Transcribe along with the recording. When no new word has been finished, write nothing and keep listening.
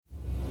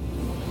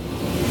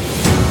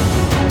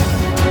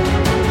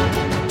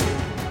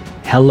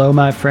Hello,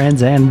 my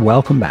friends, and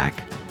welcome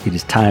back. It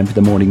is time for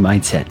the Morning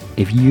Mindset.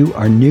 If you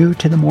are new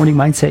to the Morning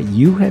Mindset,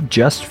 you have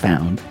just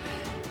found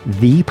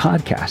the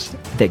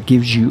podcast that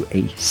gives you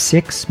a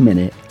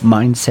 6-minute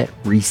mindset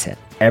reset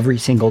every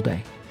single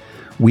day.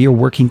 We are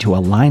working to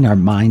align our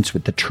minds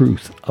with the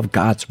truth of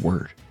God's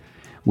Word.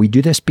 We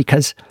do this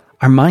because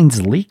our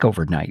minds leak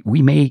overnight.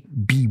 We may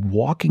be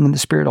walking in the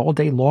Spirit all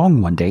day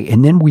long one day,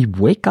 and then we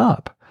wake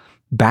up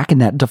back in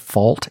that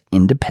default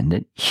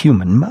independent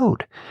human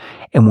mode.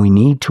 And we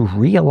need to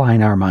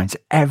realign our minds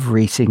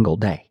every single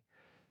day.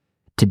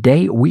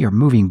 Today, we are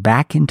moving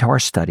back into our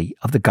study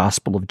of the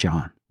Gospel of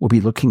John. We'll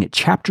be looking at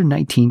chapter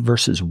 19,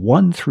 verses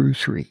 1 through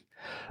 3.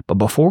 But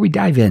before we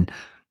dive in,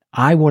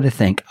 I want to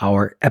thank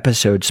our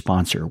episode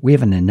sponsor. We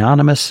have an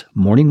anonymous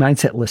Morning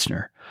Mindset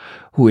listener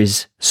who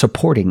is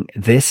supporting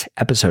this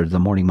episode of the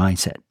Morning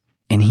Mindset.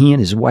 And he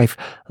and his wife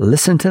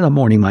listen to the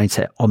Morning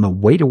Mindset on the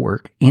way to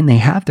work, and they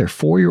have their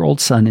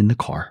 4-year-old son in the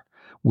car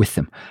with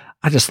them.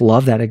 I just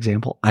love that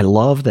example. I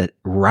love that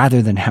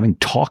rather than having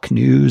talk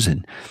news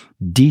and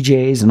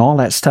DJs and all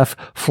that stuff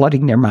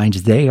flooding their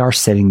minds, they are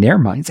setting their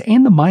minds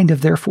and the mind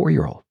of their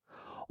 4-year-old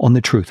on the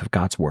truth of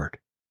God's Word.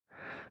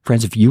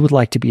 Friends, if you would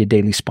like to be a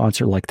daily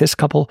sponsor like this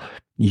couple,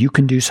 you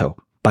can do so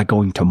by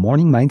going to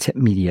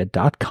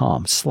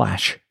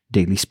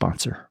morningmindsetmedia.com/daily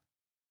sponsor.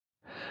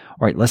 All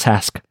right, let's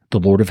ask the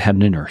Lord of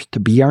heaven and earth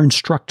to be our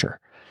instructor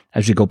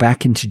as we go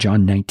back into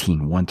John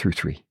 19, 1 through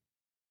 3.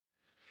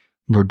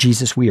 Lord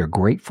Jesus, we are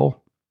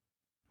grateful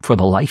for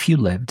the life you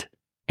lived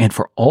and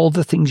for all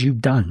the things you've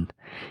done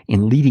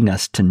in leading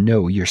us to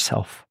know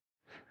yourself.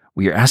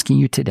 We are asking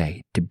you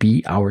today to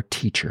be our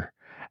teacher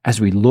as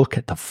we look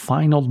at the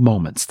final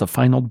moments, the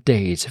final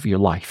days of your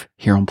life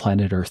here on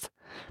planet Earth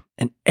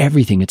and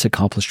everything it's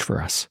accomplished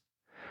for us.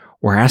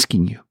 We're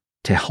asking you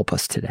to help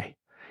us today.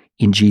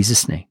 In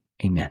Jesus' name,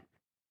 amen.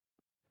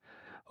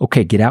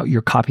 Okay, get out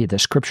your copy of the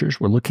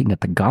scriptures. We're looking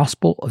at the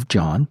Gospel of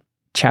John,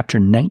 chapter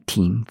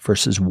 19,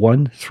 verses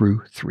 1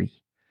 through 3.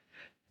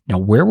 Now,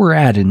 where we're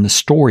at in the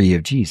story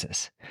of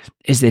Jesus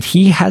is that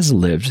he has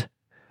lived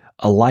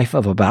a life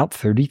of about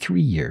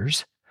 33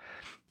 years.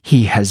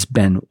 He has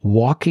been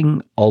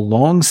walking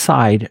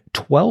alongside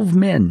 12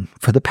 men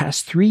for the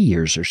past 3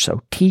 years or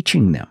so,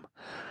 teaching them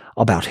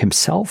about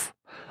himself,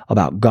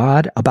 about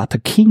God, about the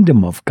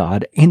kingdom of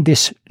God, and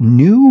this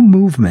new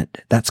movement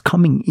that's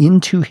coming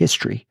into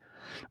history,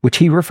 which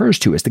he refers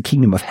to as the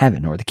kingdom of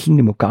heaven or the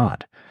kingdom of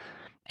God.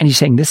 And he's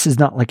saying this is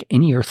not like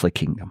any earthly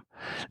kingdom.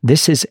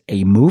 This is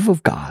a move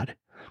of God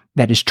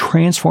that is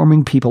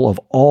transforming people of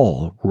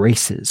all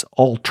races,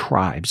 all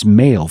tribes,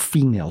 male,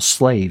 female,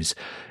 slaves,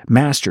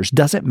 masters,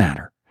 doesn't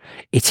matter.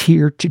 It's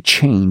here to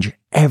change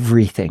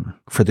everything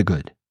for the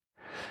good.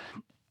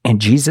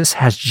 And Jesus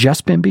has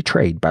just been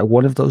betrayed by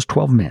one of those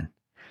 12 men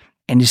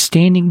and is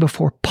standing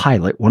before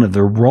Pilate, one of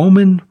the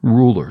Roman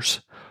rulers,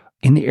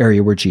 in the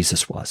area where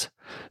Jesus was.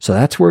 So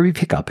that's where we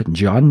pick up in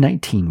John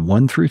 19,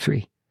 1 through 3.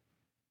 It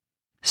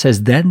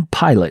says, Then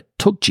Pilate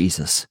took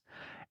Jesus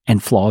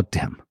and flogged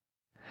him.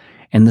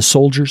 And the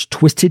soldiers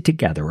twisted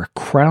together a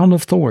crown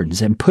of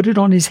thorns and put it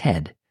on his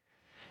head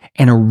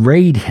and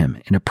arrayed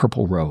him in a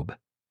purple robe.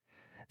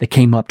 They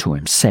came up to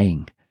him,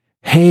 saying,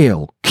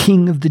 Hail,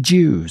 King of the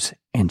Jews,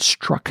 and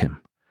struck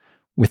him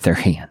with their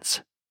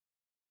hands.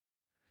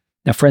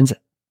 Now, friends,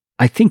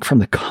 I think from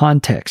the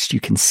context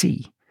you can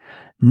see,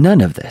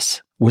 none of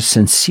this was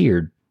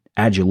sincere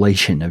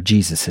adulation of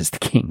Jesus as the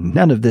king.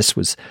 None of this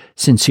was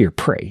sincere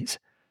praise.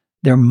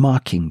 They're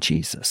mocking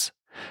Jesus.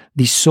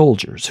 These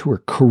soldiers who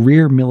are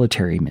career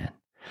military men,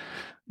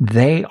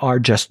 they are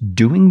just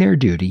doing their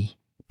duty,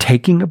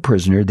 taking a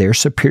prisoner their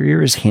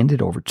superior has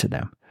handed over to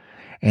them,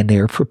 and they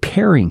are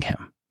preparing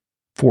him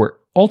for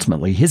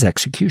ultimately his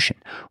execution,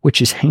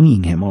 which is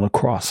hanging him on a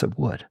cross of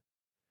wood.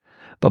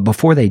 But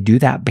before they do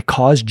that,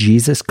 because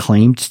Jesus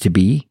claimed to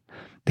be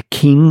the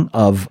king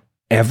of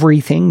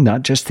everything,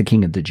 not just the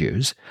king of the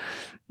Jews,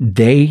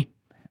 they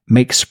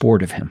make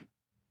sport of him.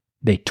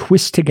 They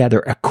twist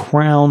together a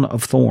crown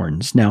of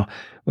thorns. Now,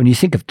 when you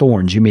think of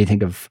thorns, you may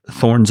think of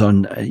thorns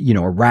on,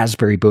 a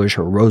raspberry bush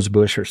or a rose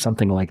bush or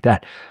something like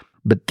that.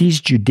 But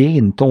these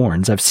Judean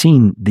thorns, I've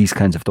seen these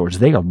kinds of thorns.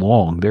 They are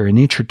long. They're an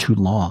inch or two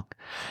long.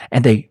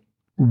 And they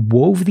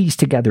wove these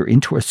together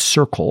into a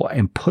circle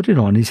and put it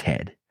on his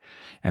head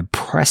and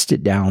pressed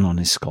it down on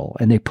his skull.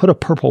 And they put a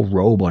purple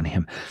robe on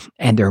him,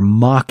 and they're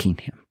mocking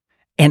him.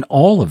 And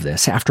all of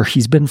this after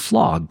he's been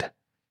flogged.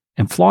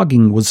 And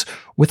flogging was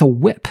with a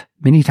whip,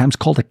 many times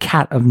called a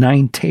cat of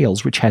 9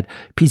 tails, which had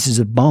pieces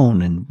of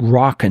bone and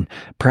rock and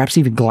perhaps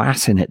even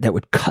glass in it that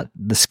would cut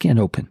the skin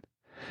open.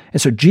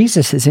 And so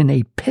Jesus is in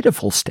a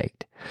pitiful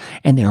state,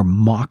 and they are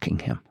mocking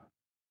him.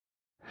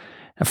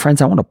 Now,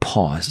 friends, I want to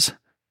pause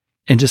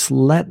and just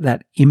let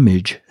that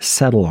image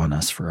settle on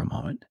us for a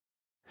moment,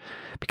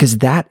 because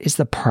that is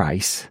the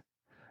price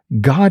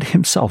God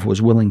himself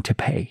was willing to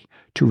pay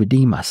to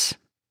redeem us.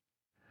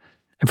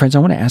 And friends, I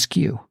want to ask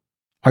you,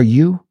 are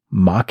you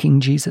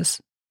mocking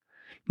Jesus?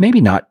 Maybe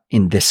not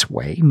in this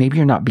way. Maybe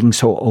you're not being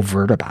so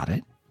overt about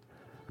it.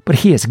 But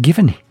he has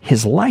given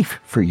his life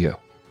for you.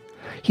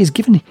 He has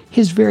given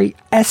his very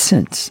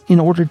essence in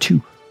order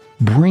to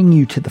bring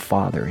you to the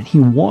Father, and he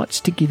wants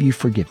to give you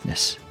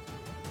forgiveness.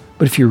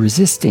 But if you're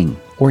resisting,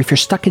 or if you're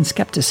stuck in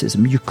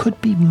skepticism, you could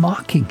be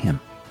mocking him,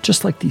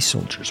 just like these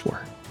soldiers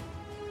were.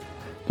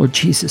 Lord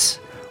Jesus,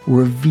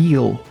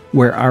 reveal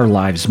where our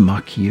lives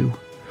mock you.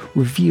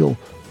 Reveal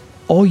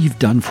all you've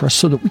done for us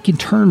so that we can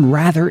turn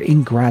rather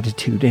in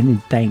gratitude and in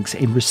thanks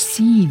and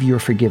receive your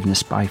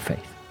forgiveness by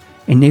faith.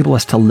 Enable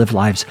us to live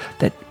lives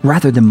that,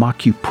 rather than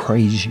mock you,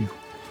 praise you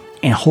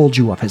and hold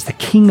you up as the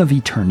King of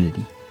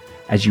eternity,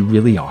 as you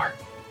really are.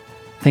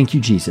 Thank you,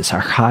 Jesus, our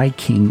high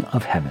King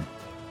of heaven.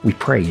 We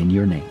pray in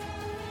your name.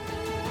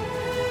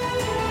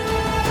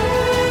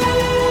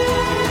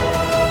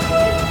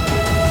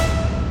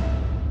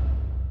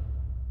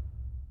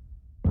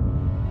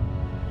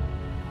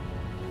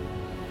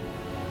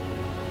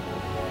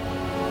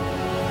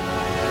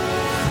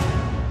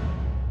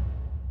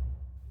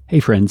 Hey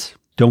friends,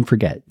 don't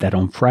forget that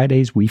on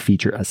Fridays we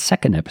feature a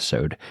second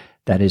episode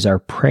that is our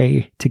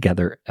Pray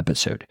Together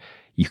episode.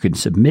 You can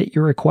submit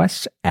your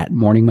requests at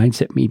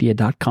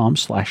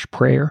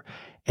morningmindsetmedia.com/prayer,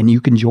 and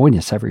you can join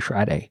us every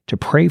Friday to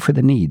pray for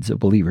the needs of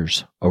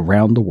believers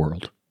around the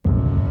world.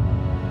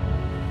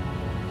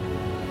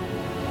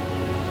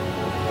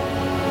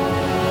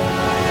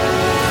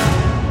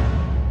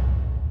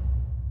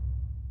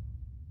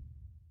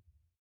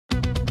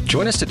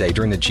 Join us today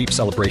during the Jeep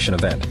Celebration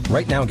event.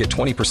 Right now, get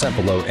 20%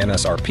 below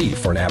MSRP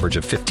for an average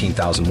of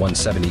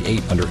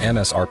 $15,178 under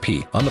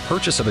MSRP on the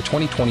purchase of a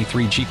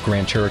 2023 Jeep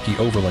Grand Cherokee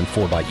Overland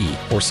 4xE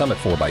or Summit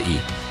 4xE.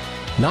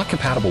 Not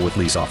compatible with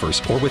lease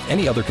offers or with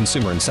any other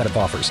consumer incentive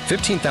offers.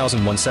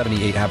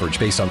 $15,178 average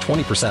based on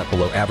 20%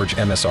 below average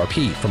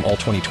MSRP from all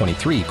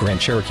 2023 Grand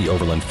Cherokee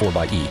Overland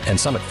 4xE and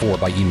Summit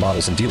 4xE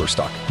models in dealer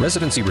stock.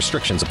 Residency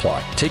restrictions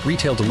apply. Take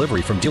retail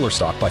delivery from dealer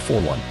stock by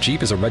 4/1.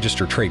 Jeep is a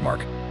registered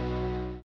trademark.